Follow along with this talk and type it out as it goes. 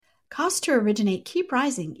Costs to originate keep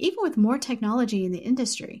rising, even with more technology in the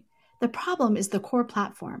industry. The problem is the core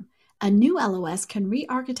platform. A new LOS can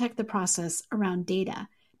re-architect the process around data,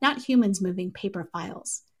 not humans moving paper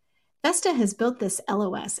files. Vesta has built this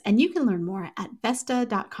LOS, and you can learn more at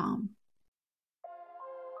Vesta.com.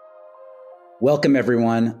 Welcome,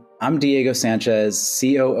 everyone. I'm Diego Sanchez,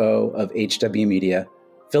 COO of HW Media,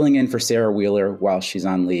 filling in for Sarah Wheeler while she's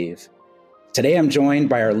on leave. Today, I'm joined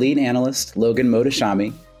by our lead analyst, Logan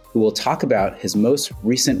Mohtashami, who will talk about his most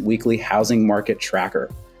recent weekly housing market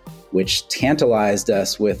tracker, which tantalized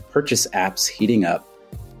us with purchase apps heating up,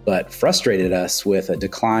 but frustrated us with a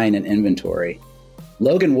decline in inventory.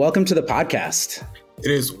 Logan, welcome to the podcast.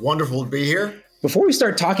 It is wonderful to be here. Before we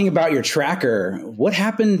start talking about your tracker, what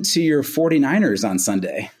happened to your 49ers on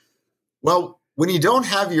Sunday? Well, when you don't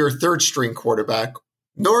have your third string quarterback,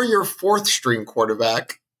 nor your fourth string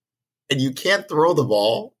quarterback, and you can't throw the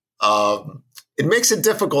ball, it makes it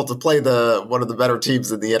difficult to play one of the better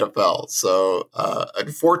teams in the NFL. So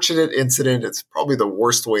unfortunate incident. It's probably the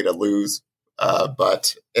worst way to lose,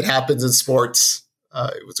 but it happens in sports.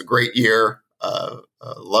 It was a great year.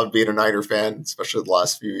 Love being a Niner fan, especially the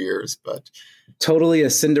last few years. But totally a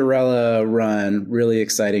Cinderella run. Really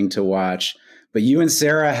exciting to watch. But you and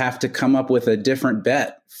Sarah have to come up with a different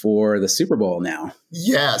bet for the Super Bowl now.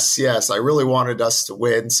 Yes. I really wanted us to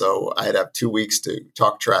win, so I'd have 2 weeks to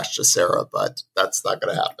talk trash to Sarah, but that's not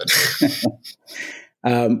going to happen.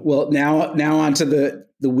 Well, now onto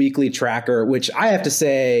the weekly tracker, which I have to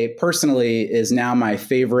say personally is now my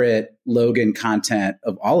favorite Logan content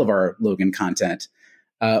of all of our Logan content.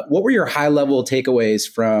 What were your high-level takeaways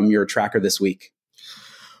from your tracker this week?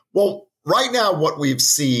 Well, right now, what we've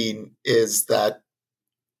seen is that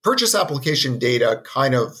purchase application data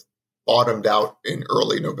kind of bottomed out in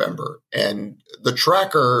early November. And the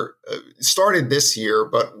tracker started this year,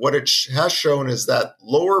 but what it has shown is that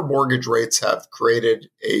lower mortgage rates have created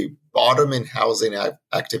a bottom in housing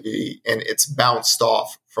activity, and it's bounced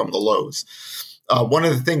off from the lows. One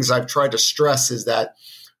of the things I've tried to stress is that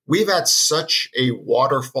we've had such a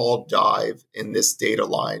waterfall dive in this data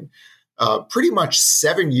line. Pretty much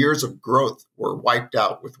 7 years of growth were wiped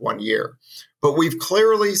out with 1 year. But we've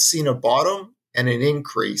clearly seen a bottom and an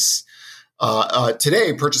increase.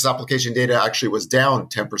 Today, purchase application data actually was down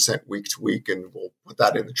 10% week to week, and we'll put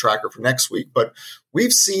that in the tracker for next week. But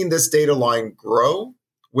we've seen this data line grow,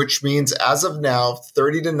 which means as of now,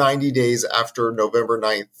 30 to 90 days after November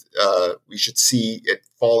 9th, we should see it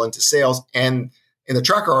fall into sales. And in the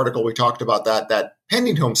tracker article, we talked about that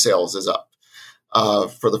pending home sales is up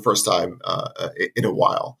for the first time in a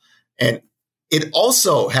while. And it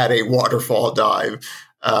also had a waterfall dive,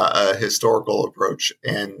 a historical approach.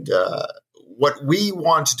 And what we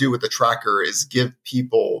want to do with the tracker is give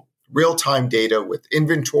people real-time data with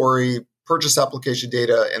inventory, purchase application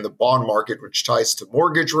data, and the bond market, which ties to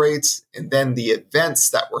mortgage rates, and then the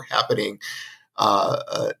events that were happening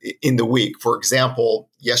in the week. For example,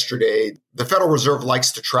 yesterday, the Federal Reserve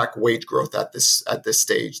likes to track wage growth at this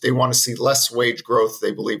stage. They want to see less wage growth.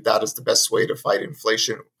 They believe that is the best way to fight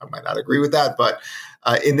inflation. I might not agree with that, but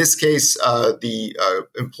in this case, the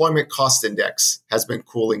employment cost index has been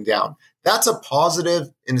cooling down. That's a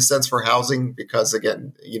positive in a sense for housing because,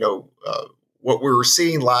 again, what we were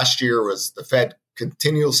seeing last year was the Fed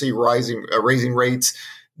continuously raising rates.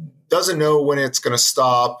 Doesn't know when it's going to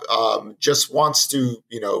stop, just wants to,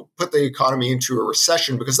 put the economy into a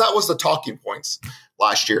recession because that was the talking points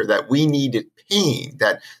last year, that we needed pain,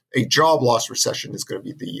 that a job loss recession is going to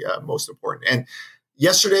be the most important. And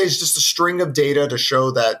yesterday is just a string of data to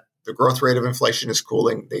show that the growth rate of inflation is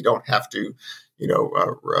cooling. They don't have to,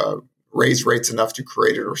 raise rates enough to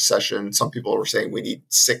create a recession. Some people are saying we need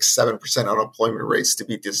 6-7% unemployment rates to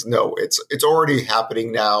beat this. No, it's already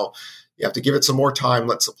happening now. You have to give it some more time.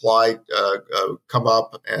 Let supply come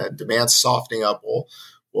up and demand softening up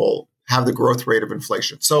will have the growth rate of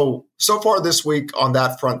inflation. So far this week on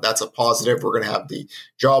that front, that's a positive. We're going to have the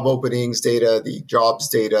job openings data, the jobs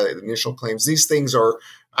data, the initial claims. These things are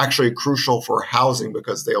actually crucial for housing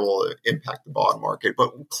because they will impact the bond market.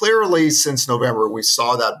 But clearly since November, we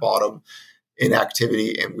saw that bottom in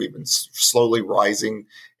activity and we've been slowly rising.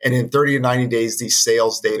 And in 30 to 90 days, these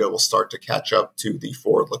sales data will start to catch up to the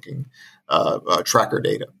forward-looking tracker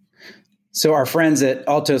data. So our friends at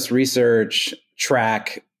Altos Research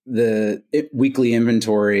track the weekly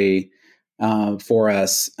inventory for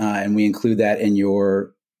us, and we include that in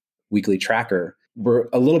your weekly tracker. We're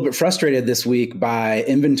a little bit frustrated this week by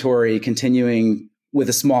inventory continuing with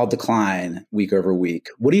a small decline week over week.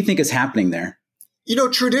 What do you think is happening there?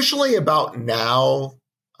 Traditionally about now,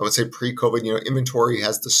 I would say pre-COVID, inventory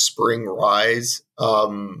has the spring rise.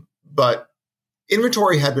 But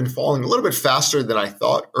inventory had been falling a little bit faster than I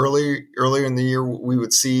thought earlier in the year we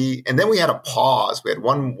would see. And then we had a pause. We had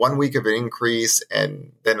one week of an increase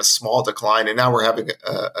and then a small decline. And now we're having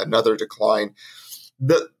another decline.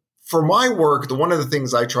 For my work, one of the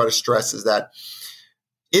things I try to stress is that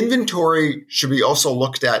inventory should be also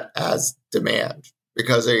looked at as demand,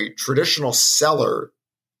 because a traditional seller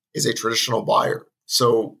is a traditional buyer.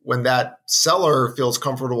 So when that seller feels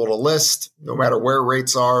comfortable to list, no matter where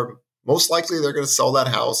rates are, most likely they're going to sell that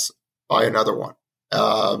house, buy another one.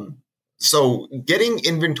 So getting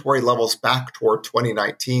inventory levels back toward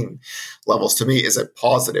 2019 levels to me is a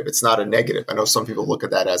positive. It's not a negative. I know some people look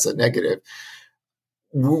at that as a negative.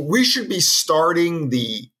 We should be starting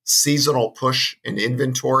the seasonal push in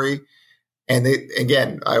inventory. And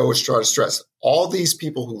again, I always try to stress, all these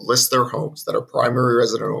people who list their homes that are primary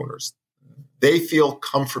resident owners, they feel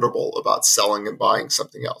comfortable about selling and buying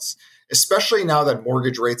something else, especially now that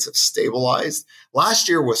mortgage rates have stabilized. Last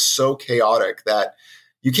year was so chaotic that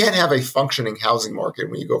you can't have a functioning housing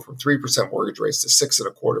market when you go from 3% mortgage rates to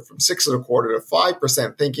 6.25%, from 6.25% to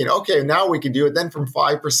 5%, thinking, okay, now we can do it. Then from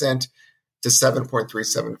 5% to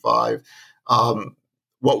 7.375.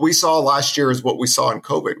 What we saw last year is what we saw in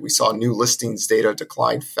COVID. We saw new listings data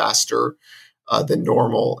decline faster than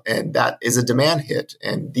normal, and that is a demand hit.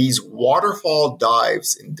 And these waterfall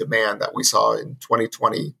dives in demand that we saw in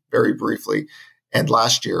 2020 very briefly and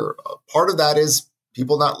last year, part of that is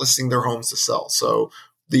people not listing their homes to sell. So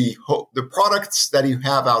the products that you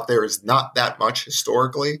have out there is not that much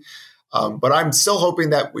historically. But I'm still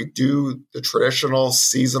hoping that we do the traditional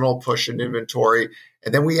seasonal push in inventory,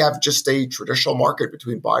 and then we have just a traditional market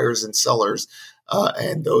between buyers and sellers,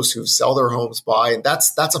 and those who sell their homes buy, and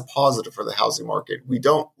that's a positive for the housing market. We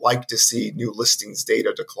don't like to see new listings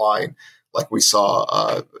data decline like we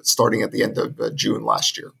saw starting at the end of June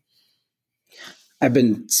last year. I've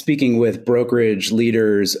been speaking with brokerage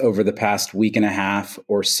leaders over the past week and a half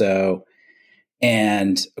or so.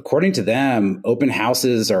 And according to them, open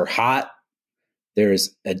houses are hot.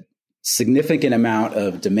 There's a significant amount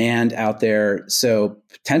of demand out there. So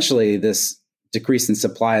potentially this decrease in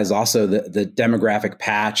supply is also the demographic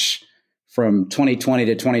patch from 2020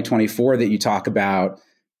 to 2024 that you talk about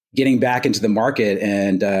getting back into the market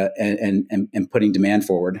and putting demand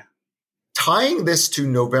forward. Tying this to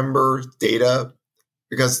November data,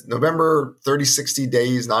 because November 30, 60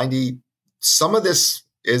 days, 90, some of this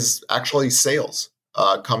is actually sales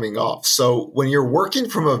coming off. So when you're working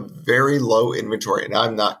from a very low inventory, and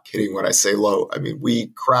I'm not kidding when I say low, I mean, we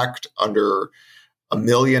cracked under 1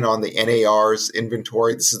 million on the NAR's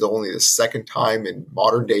inventory. This is only the second time in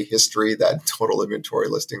modern day history that total inventory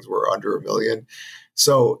listings were under 1 million.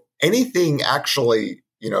 So anything actually,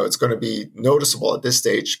 it's going to be noticeable at this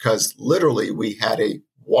stage because literally we had a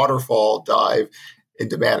waterfall dive in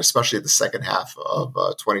demand, especially the second half of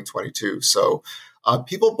 2022. So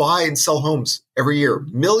people buy and sell homes every year.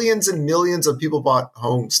 Millions and millions of people bought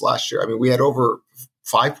homes last year. I mean, we had over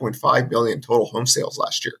 5.5 million total home sales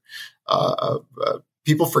last year.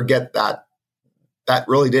 People forget that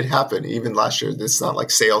really did happen even last year. It's not like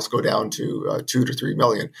sales go down to 2 to 3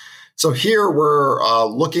 million. So here we're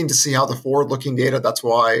looking to see how the forward-looking data, that's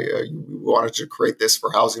why we wanted to create this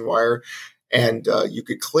for Housing Wire. And you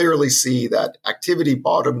could clearly see that activity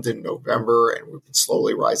bottomed in November and we've been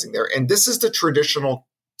slowly rising there. And this is the traditional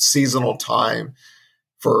seasonal time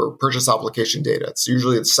for purchase application data. It's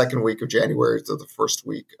usually the second week of January to the first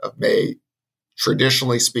week of May.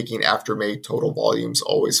 Traditionally speaking, after May, total volumes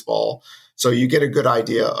always fall. So you get a good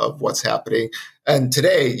idea of what's happening. And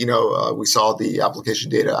today, we saw the application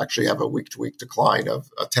data actually have a week-to-week decline of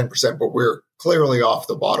 10%, but we're clearly off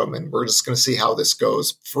the bottom, and we're just going to see how this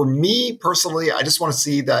goes. For me personally, I just want to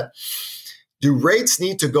see that, do rates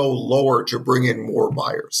need to go lower to bring in more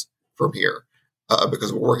buyers from here?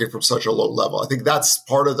 Because we're working from such a low level. I think that's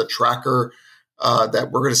part of the tracker that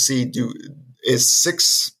we're going to see. Is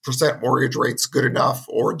 6% mortgage rates good enough,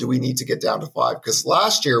 or do we need to get down to 5%? Because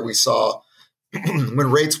last year we saw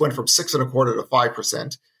when rates went from 6.25% to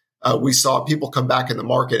 5%, we saw people come back in the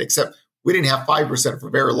market, except we didn't have 5% for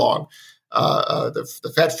very long.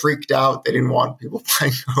 The Fed freaked out. They didn't want people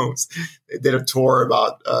buying homes. They did a tour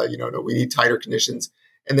about, no, we need tighter conditions.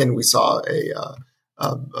 And then we saw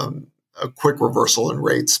a quick reversal in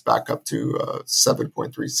rates back up to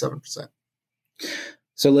 7.37%.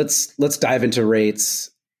 So let's dive into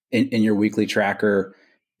rates in your weekly tracker.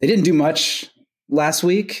 They didn't do much last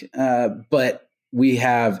week, but we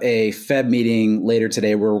have a Fed meeting later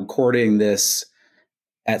today. We're recording this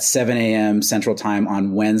at 7 a.m. Central Time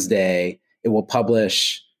on Wednesday. It will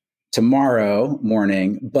publish tomorrow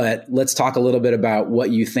morning, but let's talk a little bit about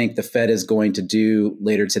what you think the Fed is going to do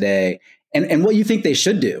later today and what you think they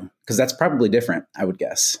should do, because that's probably different, I would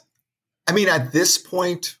guess. I mean, at this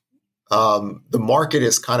point, the market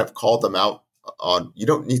has kind of called them out on, you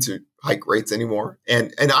don't need to hike rates anymore.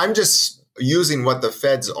 And I'm just using what the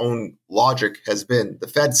Fed's own logic has been. The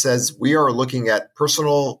Fed says we are looking at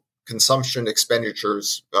personal consumption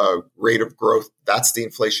expenditures rate of growth. That's the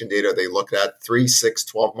inflation data they look at 3, 6,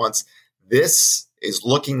 12 months. This is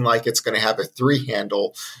looking like it's going to have a 3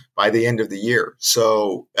 handle by the end of the year.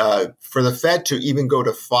 So for the Fed to even go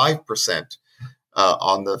to 5%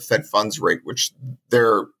 on the Fed funds rate, which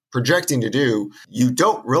they're projecting to do, you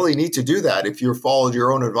don't really need to do that if you followed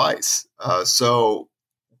your own advice. So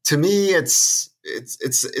to me, it's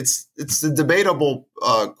a debatable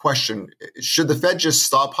question. Should the Fed just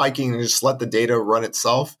stop hiking and just let the data run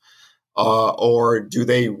itself? Or do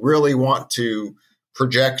they really want to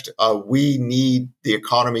project we need the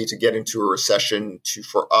economy to get into a recession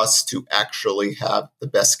for us to actually have the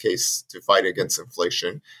best case to fight against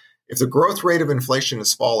inflation? If the growth rate of inflation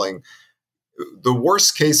is falling, the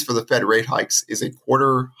worst case for the Fed rate hikes is a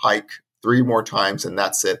quarter hike 3 more times, and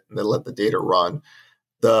that's it. And they let the data run.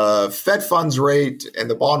 The Fed funds rate and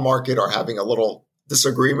the bond market are having a little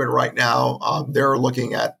disagreement right now. They're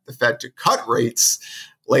looking at the Fed to cut rates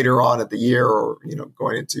later on at the year, or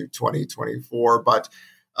going into 2024. But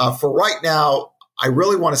for right now, I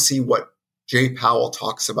really want to see what Jay Powell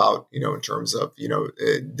talks about. In terms of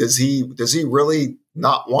does he really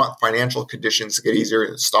not want financial conditions to get easier?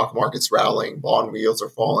 The stock market's rallying, bond yields are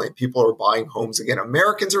falling, people are buying homes again.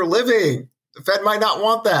 Americans are living. The Fed might not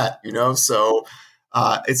want that, So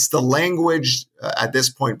it's the language at this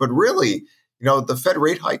point. But really, the Fed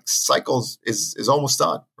rate hike cycles is almost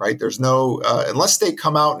done, right? There's no, unless they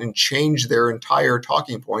come out and change their entire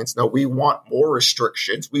talking points. No, we want more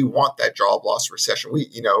restrictions. We want that job loss recession.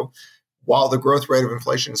 While the growth rate of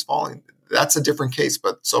inflation is falling, that's a different case.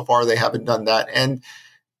 But so far, they haven't done that. And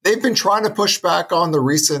they've been trying to push back on the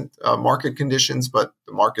recent market conditions, but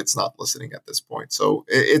the market's not listening at this point. So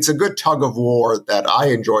it's a good tug of war that I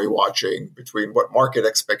enjoy watching between what market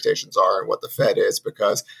expectations are and what the Fed is,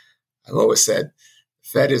 because I've always said the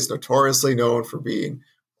Fed is notoriously known for being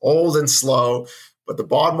old and slow, but the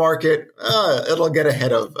bond market, it'll get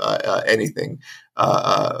ahead of anything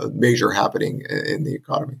major happening in the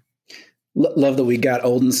economy. Love that we got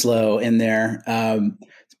old and slow in there.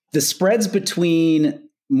 The spreads between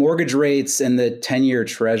mortgage rates and the 10-year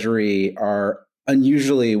Treasury are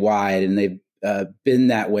unusually wide, and they've been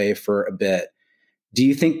that way for a bit. Do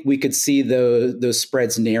you think we could see those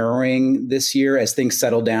spreads narrowing this year as things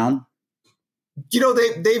settle down?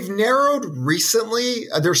 They've narrowed recently.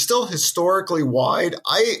 They're still historically wide.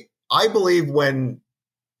 I believe when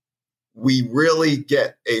we really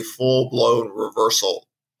get a full-blown reversal,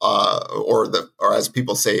 or as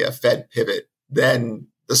people say, a Fed pivot, then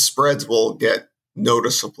the spreads will get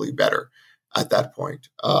noticeably better at that point.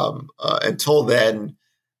 Until then,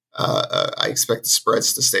 I expect the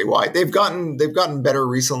spreads to stay wide. They've gotten better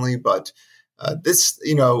recently, but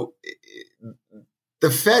the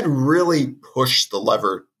Fed really pushed the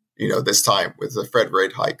lever, this time with the Fed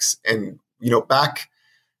rate hikes. And, back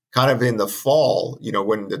kind of in the fall,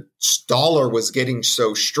 when the dollar was getting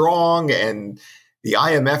so strong and the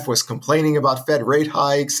IMF was complaining about Fed rate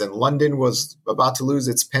hikes and London was about to lose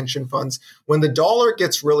its pension funds. When the dollar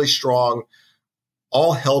gets really strong,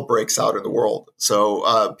 all hell breaks out in the world. So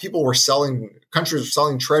countries were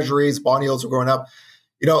selling treasuries, bond yields were going up.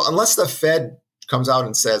 Unless the Fed comes out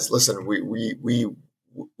and says, listen,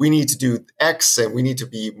 we need to do X and we need to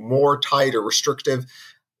be more tight or restrictive.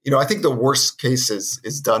 I think the worst case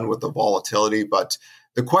is done with the volatility. But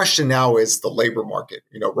the question now is the labor market.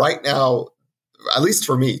 Right now, at least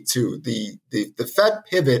for me too, the Fed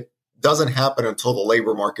pivot doesn't happen until the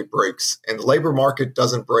labor market breaks. And the labor market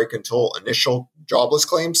doesn't break until initial jobless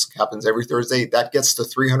claims happens every Thursday. That gets to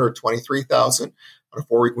 323,000 on a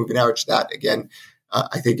 4-week moving average. That, again,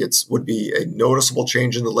 I think would be a noticeable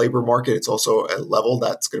change in the labor market. It's also a level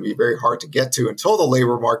that's going to be very hard to get to until the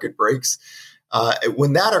labor market breaks.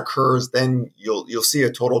 When that occurs, then you'll see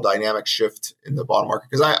a total dynamic shift in the bond market.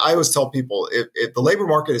 Because I always tell people, if the labor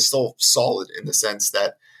market is still solid in the sense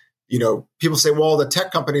that, people say, well, the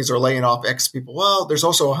tech companies are laying off X people. Well, there's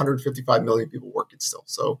also 155 million people working still.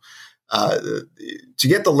 So to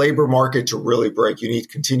get the labor market to really break, you need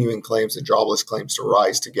continuing claims and jobless claims to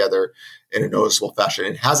rise together in a noticeable fashion.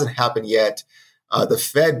 It hasn't happened yet. The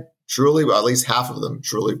Fed truly, well, at least half of them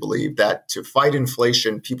truly believe that to fight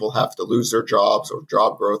inflation, people have to lose their jobs or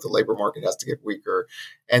job growth. The labor market has to get weaker.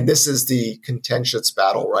 And this is the contentious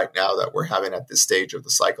battle right now that we're having at this stage of the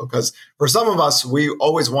cycle. Because for some of us, we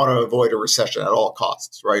always want to avoid a recession at all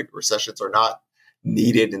costs, right? Recessions are not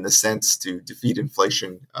needed in the sense to defeat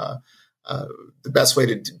inflation. The best way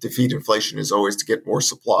to defeat inflation is always to get more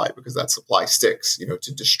supply, because that supply sticks.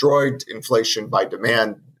 To destroy inflation by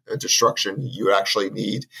demand destruction, you actually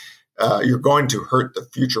need, you're going to hurt the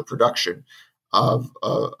future production of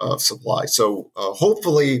supply. So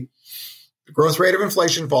hopefully the growth rate of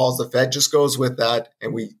inflation falls, the Fed just goes with that,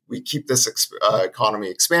 and we keep this economy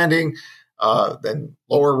expanding. Then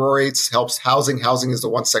lower rates helps housing. Housing is the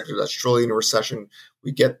one sector that's truly in a recession.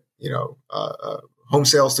 We get, home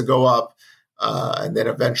sales to go up, and then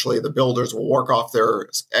eventually the builders will work off their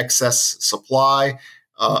excess supply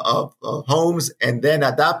of homes. And then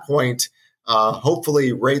at that point,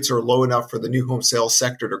 hopefully rates are low enough for the new home sales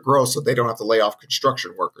sector to grow so they don't have to lay off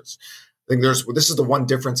construction workers. I think this is the one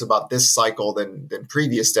difference about this cycle than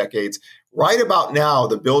previous decades. Right about now,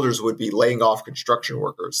 the builders would be laying off construction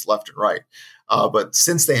workers left and right. But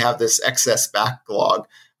since they have this excess backlog,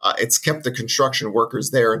 it's kept the construction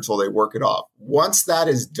workers there until they work it off. Once that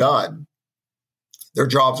is done, their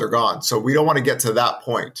jobs are gone. So we don't want to get to that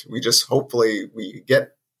point. We just hopefully we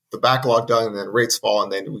get the backlog done and then rates fall,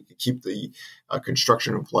 and then we can keep the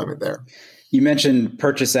construction employment there. You mentioned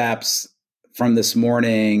purchase apps from this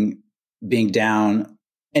morning being down.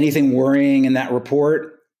 Anything worrying in that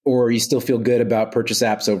report, or you still feel good about purchase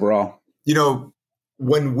apps overall?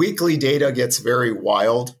 When weekly data gets very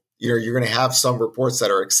wild, you're going to have some reports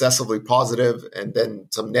that are excessively positive and then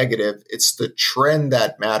some negative. It's the trend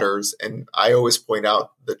that matters. And I always point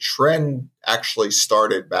out the trend actually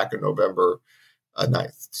started back in November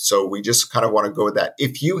 9th. So we just kind of want to go with that.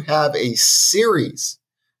 If you have a series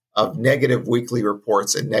of negative weekly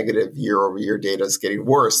reports and negative year-over-year data is getting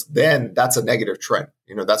worse, then that's a negative trend.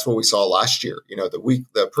 That's what we saw last year.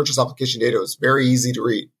 The purchase application data was very easy to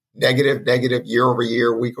read. Negative,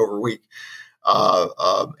 year-over-year, week-over-week.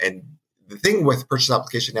 And the thing with purchase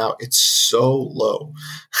application now, it's so low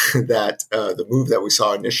that the move that we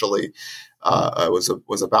saw initially was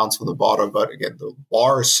a bounce from the bottom. But again, the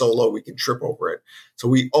bar is so low, we can trip over it. So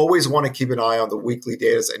we always want to keep an eye on the weekly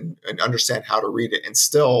data and understand how to read it. And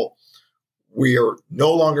still, we are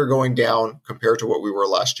no longer going down compared to what we were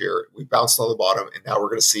last year. We bounced on the bottom, and now we're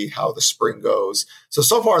going to see how the spring goes.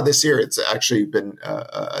 So far this year, it's actually been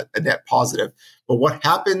a net positive. But what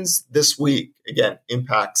happens this week, again,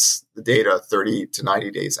 impacts the data 30 to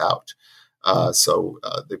 90 days out. So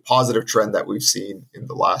the positive trend that we've seen in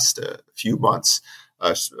the last few months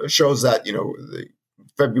shows that, the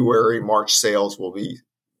February, March sales will be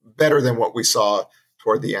better than what we saw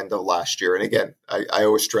toward the end of last year. And again, I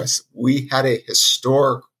always stress, we had a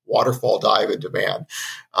historic waterfall dive in demand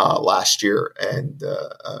last year. And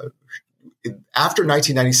after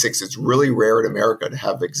 1996, it's really rare in America to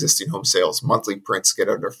have existing home sales. Monthly prints get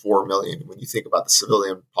under 4 million. When you think about the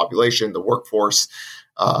civilian population, the workforce,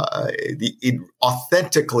 it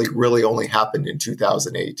authentically really only happened in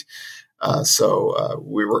 2008. So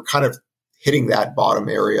we were kind of hitting that bottom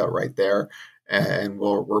area right there. And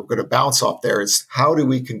we're going to bounce off there. It's how do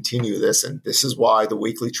we continue this? And this is why the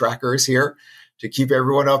weekly tracker is here, to keep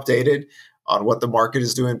everyone updated on what the market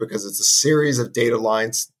is doing, because it's a series of data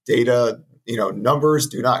lines. Data, numbers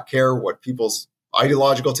do not care what people's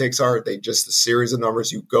ideological takes are. They just a series of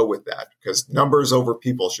numbers. You go with that, because numbers over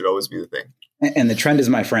people should always be the thing. And the trend is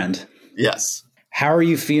my friend. Yes. How are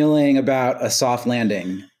you feeling about a soft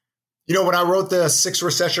landing? When I wrote the 6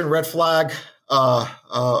 recession red flag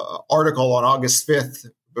article on August 5th,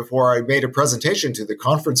 before I made a presentation to the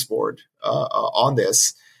conference board on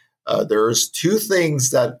this, there's 2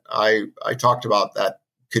 things that I talked about that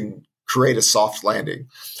can create a soft landing.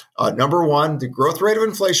 Number one, the growth rate of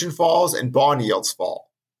inflation falls and bond yields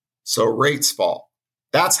fall. So rates fall.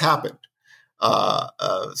 That's happened.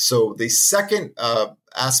 So the second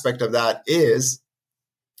aspect of that is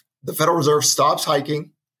the Federal Reserve stops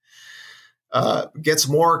hiking, gets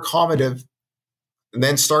more accommodative, and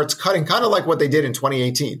then starts cutting, kind of like what they did in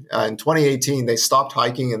 2018. In 2018, they stopped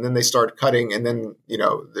hiking and then they started cutting, and then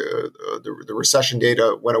the recession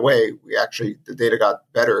data went away. The data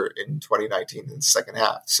got better in 2019 in the second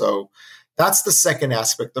half. So that's the second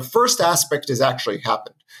aspect. The first aspect has actually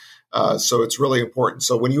happened. So it's really important.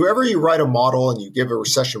 So whenever you write a model and you give a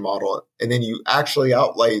recession model, and then you actually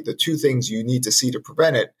outlay the 2 things you need to see to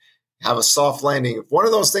prevent it, have a soft landing. If one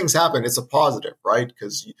of those things happen, it's a positive, right?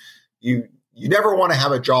 Because you never want to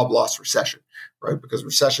have a job loss recession, right? Because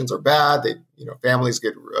recessions are bad. Families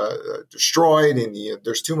get destroyed, and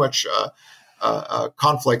there's too much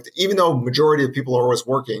conflict. Even though majority of people are always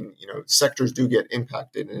working, sectors do get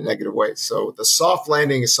impacted in a negative way. So the soft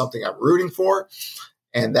landing is something I'm rooting for.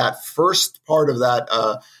 And that first part of that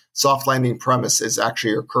soft landing premise is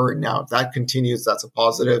actually occurring now. If that continues, that's a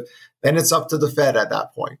positive. Then it's up to the Fed at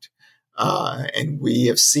that point. And we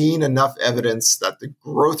have seen enough evidence that the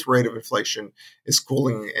growth rate of inflation is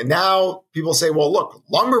cooling. And now people say, well, look,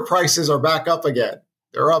 lumber prices are back up again.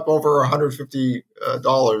 They're up over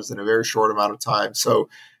 $150 in a very short amount of time. So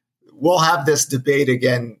we'll have this debate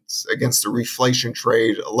again against the reflation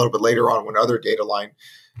trade a little bit later on when other data line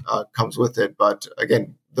comes with it. But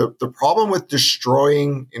again, the problem with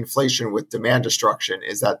destroying inflation with demand destruction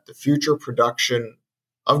is that the future production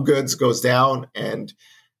of goods goes down and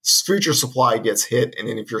future supply gets hit. And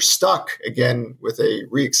then if you're stuck again with a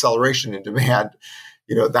reacceleration in demand,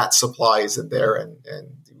 that supply isn't there. And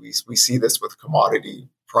we see this with commodity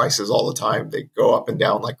prices all the time. They go up and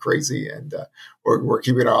down like crazy. And we're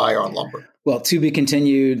keeping our eye on lumber. Well, to be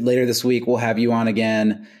continued later this week. We'll have you on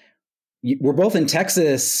again. We're both in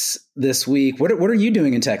Texas this week. What are you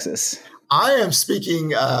doing in Texas? I am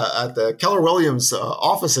speaking at the Keller Williams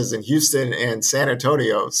offices in Houston and San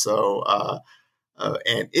Antonio. So,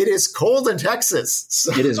 and it is cold in Texas.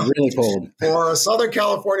 So it is really cold. For a Southern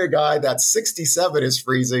California guy, that's 67 is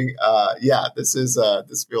freezing. This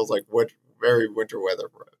feels like very winter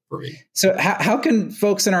weather for me. So how can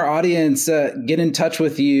folks in our audience get in touch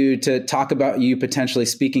with you to talk about you potentially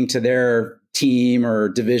speaking to their team or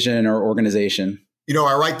division or organization?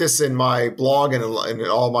 I write this in my blog and in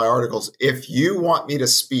all my articles. If you want me to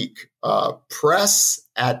speak,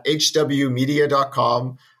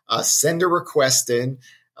 press@hwmedia.com, send a request in,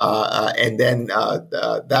 and then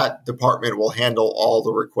that department will handle all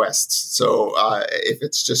the requests. So if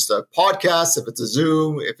it's just a podcast, if it's a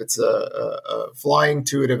Zoom, if it's a flying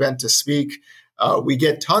to an event to speak, we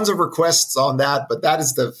get tons of requests on that, but that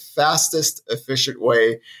is the fastest, efficient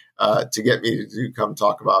way to get me to come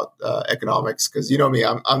talk about economics. Because you know me,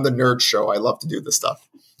 I'm the nerd show. I love to do this stuff.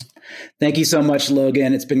 Thank you so much,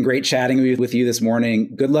 Logan. It's been great chatting with you this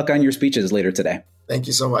morning. Good luck on your speeches later today. Thank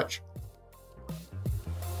you so much.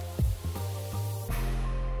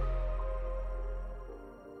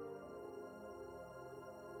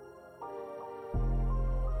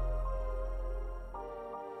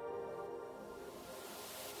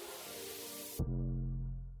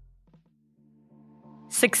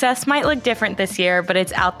 Success might look different this year, but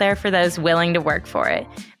it's out there for those willing to work for it.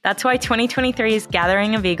 That's why 2023's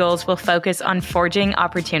Gathering of Eagles will focus on forging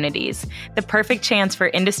opportunities, the perfect chance for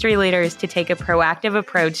industry leaders to take a proactive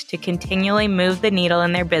approach to continually move the needle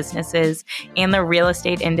in their businesses and the real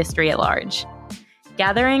estate industry at large.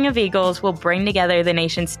 Gathering of Eagles will bring together the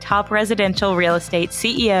nation's top residential real estate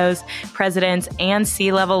CEOs, presidents, and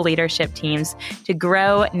C-level leadership teams to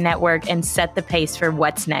grow, network, and set the pace for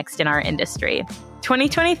what's next in our industry.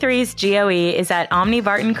 2023's GOE is at Omni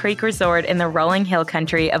Barton Creek Resort in the Rolling Hill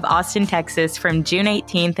Country of Austin, Texas from June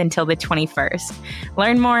 18th until the 21st.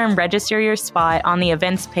 Learn more and register your spot on the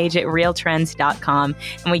events page at realtrends.com,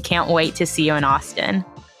 and we can't wait to see you in Austin.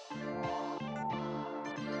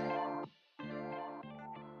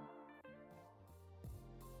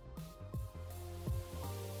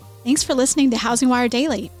 Thanks for listening to Housing Wire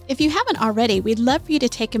Daily. If you haven't already, we'd love for you to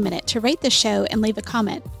take a minute to rate the show and leave a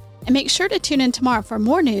comment. And make sure to tune in tomorrow for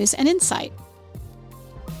more news and insight.